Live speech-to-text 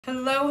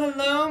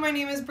Hello, my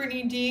name is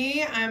Brittany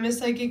D. I'm a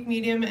psychic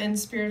medium and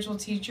spiritual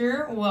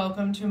teacher.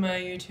 Welcome to my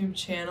YouTube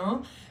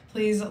channel.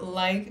 Please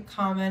like,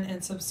 comment,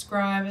 and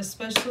subscribe,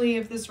 especially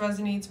if this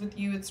resonates with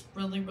you. It's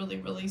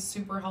really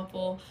super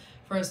helpful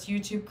for us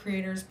YouTube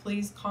creators.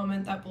 Please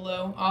comment that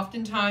below.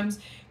 Oftentimes,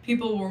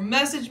 people will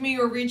message me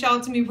or reach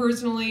out to me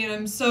personally, and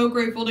I'm so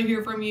grateful to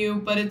hear from you,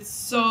 but it's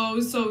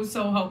so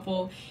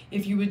helpful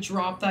if you would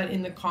drop that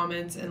in the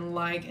comments and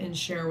like and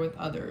share with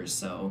others.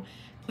 So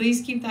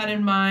please keep that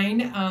in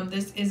mind.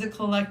 This is a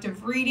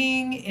collective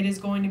reading. It is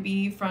going to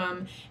be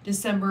from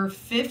December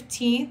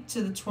 15th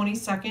to the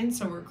 22nd,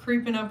 so we're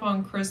creeping up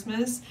on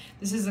Christmas.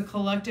 This is a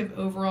collective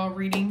overall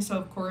reading, so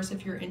of course,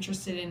 if you're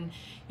interested in,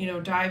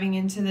 diving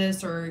into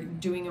this or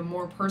doing a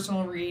more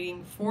personal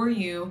reading for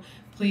you,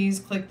 please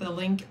click the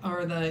link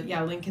or the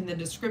link in the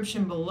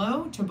description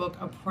below to book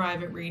a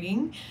private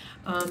reading.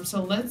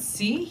 So let's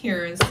see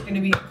here. It's going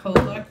to be a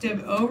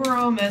collective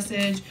overall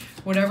message,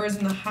 whatever is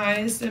in the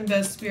highest and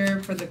best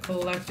spirit for the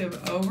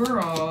collective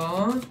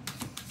overall.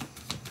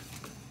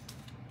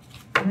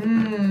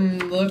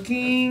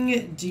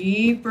 Looking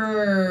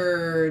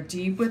deeper.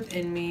 Deep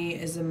within me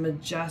is a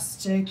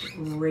majestic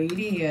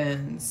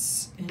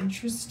radiance.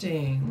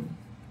 Interesting.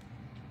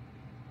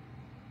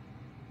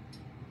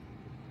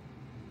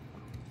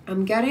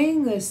 I'm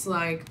getting this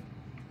like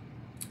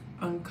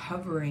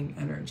uncovering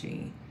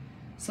energy.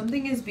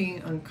 Something is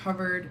being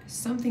uncovered,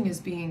 something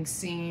is being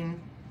seen,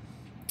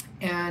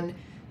 and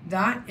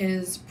that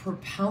is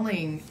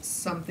propelling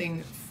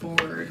something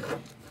forward.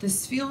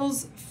 This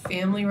feels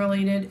family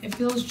related, it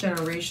feels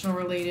generational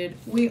related.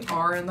 We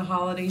are in the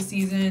holiday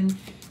season,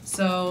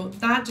 so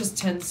that just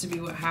tends to be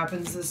what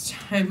happens this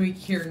time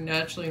of year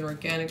naturally and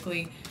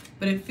organically,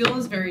 but it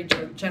feels very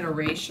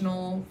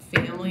generational,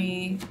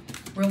 family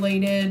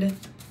related.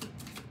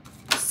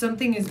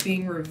 Something is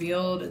being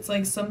revealed. It's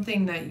like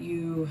something that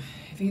you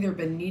have either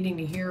been needing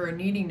to hear or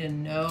needing to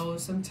know,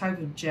 some type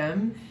of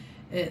gem.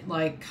 It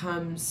like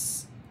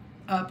comes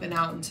up and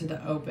out into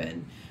the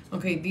open.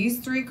 Okay, these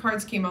three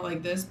cards came out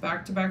like this,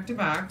 back to back to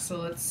back. So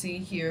let's see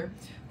here.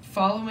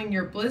 Following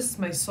your bliss,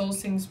 my soul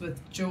sings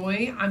with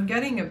joy. I'm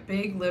getting a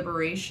big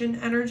liberation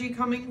energy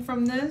coming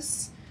from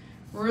this.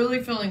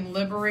 Really feeling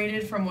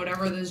liberated from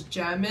whatever this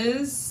gem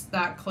is.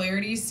 That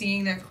clarity,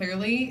 seeing that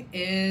clearly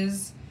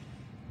is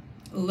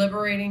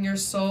liberating your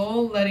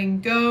soul,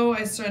 letting go.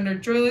 I surrender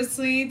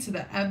joylessly to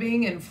the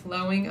ebbing and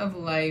flowing of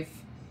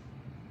life.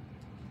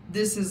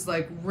 This is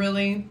like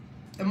really,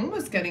 I'm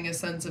almost getting a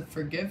sense of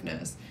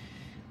forgiveness.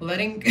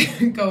 Letting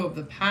go of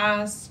the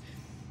past,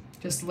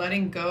 just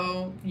letting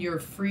go. You're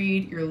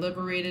freed, you're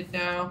liberated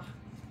now.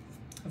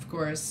 Of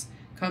course,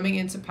 coming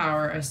into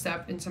power, I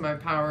step into my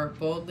power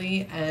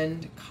boldly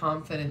and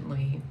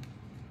confidently.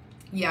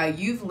 Yeah,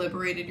 you've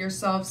liberated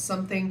yourself.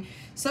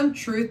 Some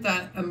truth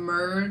that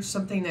emerged,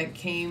 something that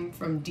came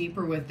from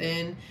deeper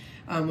within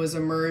was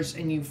emerged,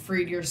 and you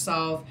freed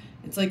yourself.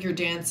 It's like you're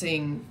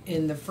dancing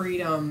in the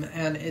freedom,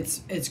 and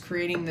it's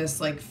creating this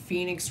like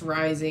phoenix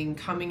rising,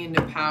 coming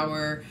into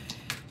power.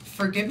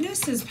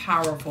 Forgiveness is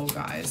powerful,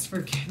 guys.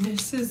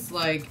 Forgiveness is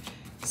like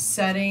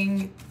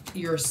setting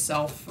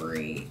yourself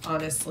free,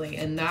 honestly,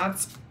 and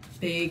that's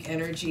big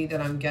energy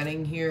that I'm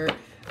getting here.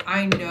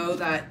 I know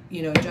that,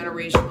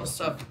 generational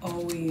stuff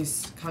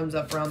always comes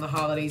up around the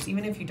holidays,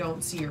 even if you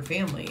don't see your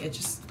family. It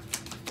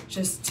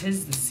just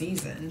tis the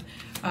season.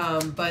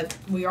 But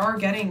we are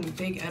getting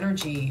big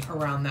energy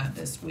around that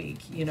this week,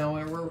 and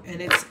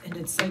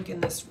it's like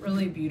in this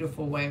really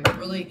beautiful way. We're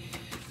really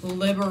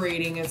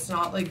liberating. It's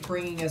not like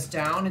bringing us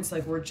down. It's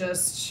like we're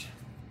just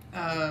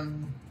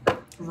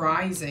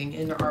rising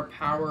into our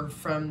power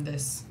from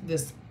this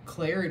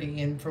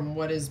clarity and from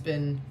what has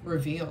been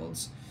revealed.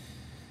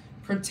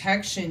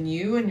 Protection.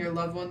 You and your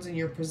loved ones and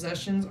your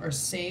possessions are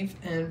safe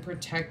and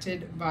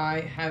protected by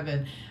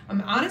heaven.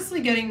 I'm honestly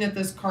getting that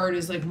this card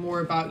is like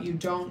more about you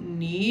don't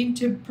need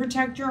to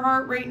protect your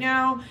heart right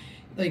now.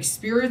 Like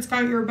spirit's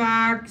got your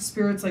back.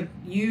 Spirit's like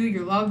you,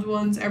 your loved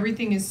ones,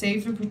 everything is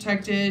safe and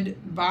protected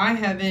by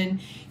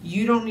heaven.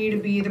 You don't need to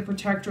be the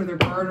protector or the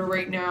guarder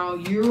right now.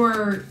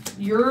 Your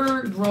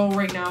role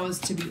right now is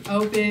to be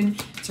open,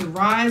 to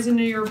rise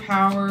into your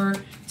power,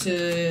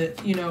 to,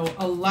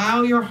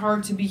 allow your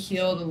heart to be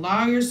healed,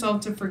 allow yourself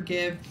to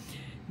forgive.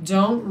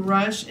 Don't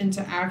rush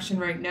into action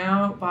right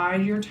now.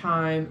 Bide your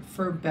time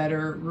for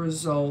better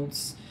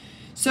results.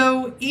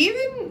 So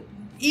even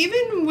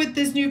with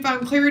this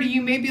newfound clarity,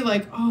 you may be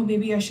like, oh,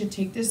 maybe I should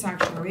take this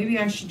action, or maybe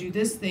I should do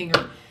this thing,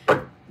 or,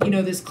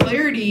 this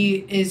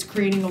clarity is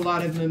creating a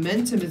lot of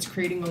momentum. It's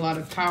creating a lot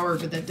of power,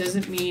 but that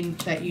doesn't mean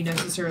that you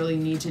necessarily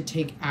need to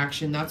take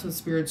action. That's what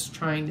Spirit's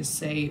trying to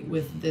say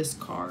with this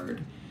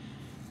card.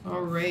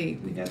 All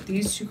right, we got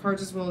these two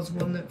cards as well as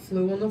one that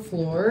flew on the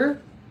floor.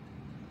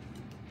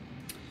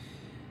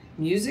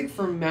 Music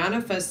for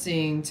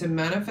manifesting. To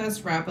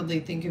manifest rapidly,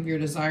 think of your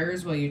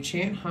desires while you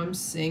chant, hum,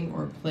 sing,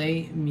 or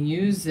play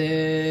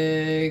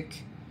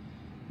music.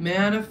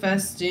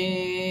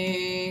 Manifesting.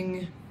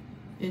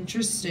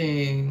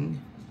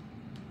 Interesting.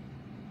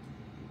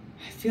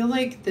 I feel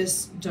like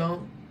this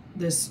don't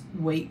this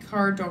wait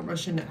card, don't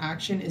rush into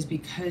action, is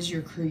because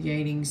you're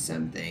creating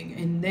something.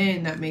 And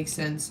then that makes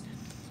sense.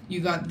 You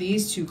got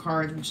these two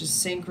cards, which is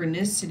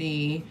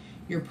synchronicity.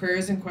 Your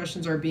prayers and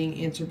questions are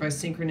being answered by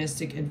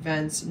synchronistic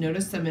events.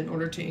 Notice them in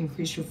order to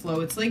increase your flow.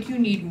 It's like you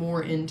need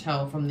more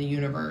intel from the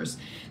universe.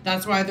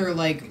 That's why they're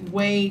like,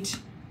 wait,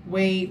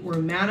 we're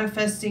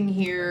manifesting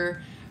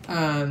here.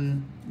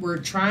 We're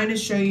trying to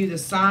show you the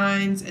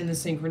signs and the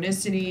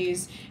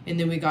synchronicities. And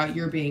then we got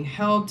you're being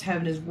helped.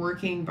 Heaven is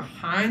working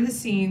behind the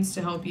scenes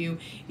to help you,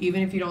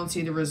 even if you don't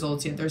see the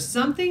results yet. There's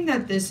something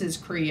that this is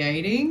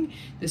creating,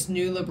 this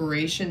new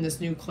liberation, this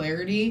new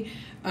clarity,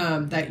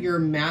 that you're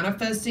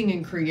manifesting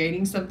and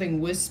creating something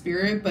with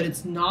spirit, but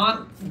it's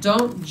not,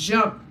 don't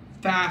jump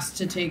fast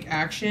to take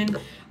action.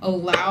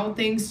 Allow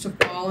things to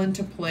fall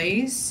into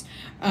place.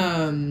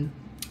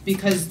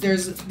 Because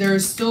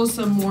there's still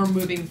some more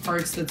moving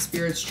parts that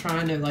Spirit's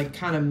trying to like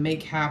kind of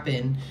make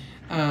happen.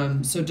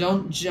 So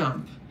don't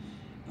jump.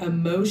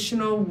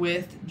 Emotional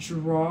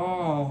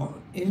withdrawal.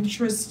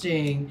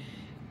 Interesting.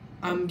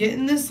 I'm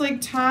getting this like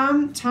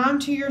time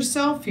to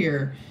yourself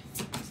here.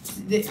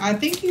 I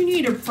think you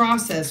need to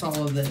process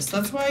all of this.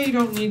 That's why you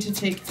don't need to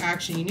take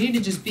action. You need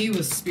to just be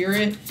with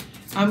Spirit.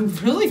 I'm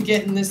really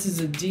getting this as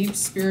a deep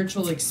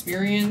spiritual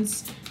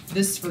experience.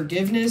 This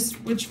forgiveness,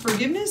 which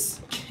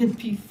forgiveness can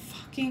be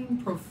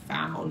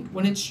profound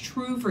when it's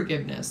true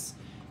forgiveness.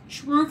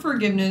 True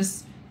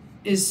forgiveness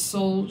is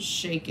soul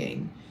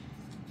shaking.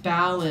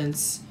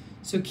 Balance.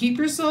 So keep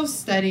yourself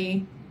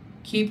steady,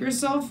 keep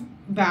yourself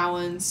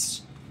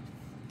balanced,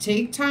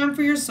 take time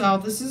for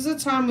yourself. This is a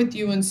time with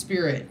you in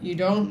spirit. You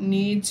don't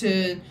need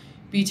to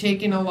be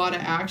taking a lot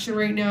of action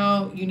right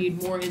now. You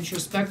need more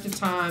introspective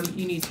time.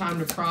 You need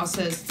time to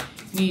process.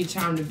 You need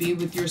time to be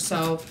with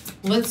yourself.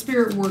 Let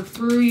spirit work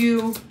through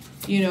you.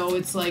 You know,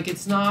 it's like,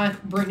 it's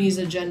not Brittany's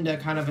agenda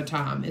kind of a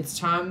time. It's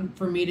time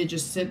for me to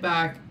just sit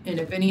back, and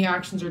if any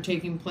actions are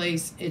taking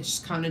place, it's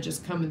kind of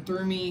just coming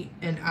through me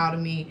and out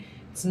of me.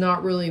 It's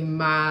not really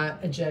my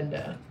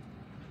agenda.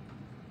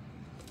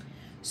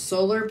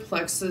 Solar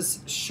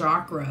plexus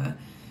chakra.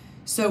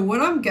 So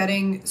what I'm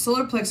getting,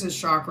 solar plexus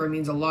chakra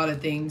means a lot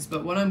of things,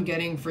 but what I'm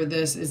getting for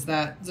this is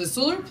that the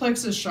solar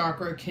plexus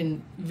chakra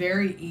can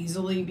very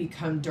easily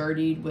become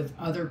dirtied with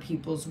other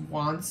people's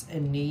wants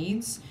and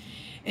needs.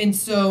 And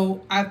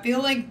so I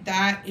feel like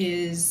that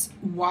is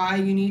why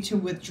you need to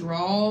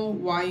withdraw,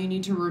 why you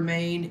need to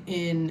remain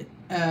in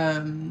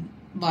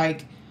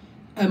like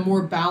a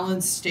more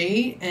balanced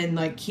state, and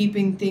like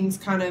keeping things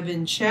kind of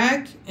in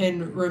check,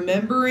 and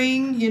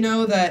remembering, you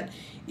know, that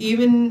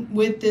even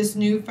with this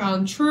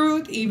newfound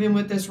truth, even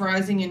with this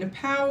rising into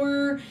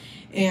power,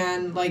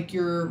 and like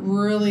you're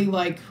really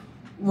like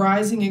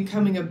rising and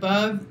coming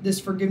above, this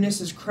forgiveness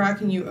is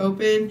cracking you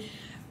open.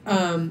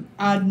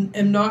 I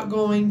am not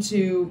going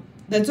to,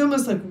 that's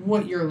almost like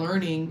what you're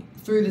learning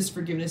through this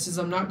forgiveness is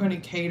I'm not going to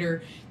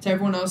cater to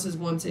everyone else's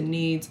wants and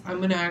needs. I'm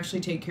going to actually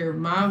take care of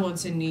my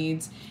wants and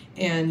needs.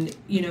 And,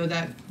 you know,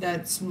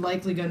 that's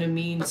likely going to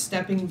mean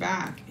stepping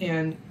back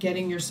and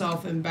getting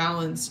yourself in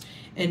balance,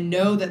 and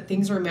know that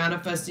things are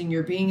manifesting.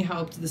 You're being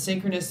helped. The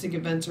synchronistic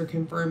events are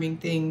confirming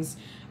things.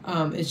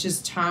 It's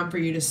just time for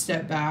you to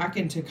step back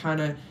and to kind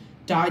of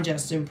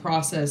digest and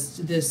process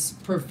this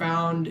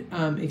profound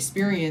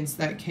experience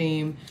that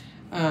came,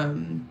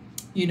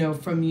 you know,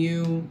 from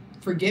you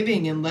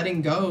forgiving and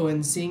letting go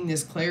and seeing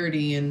this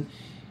clarity and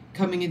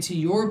coming into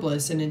your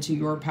bliss and into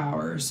your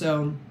power.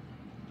 So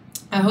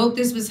I hope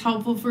this was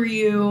helpful for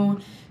you.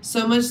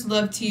 So much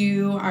love to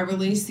you. I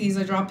release these.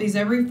 I drop these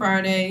every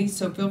Friday.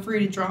 So feel free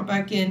to drop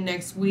back in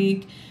next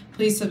week.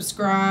 Please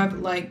subscribe,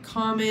 like,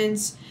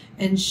 comment,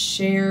 and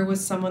share with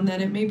someone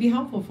that it may be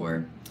helpful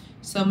for.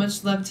 So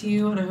much love to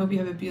you, and I hope you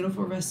have a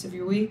beautiful rest of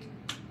your week.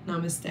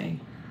 Namaste.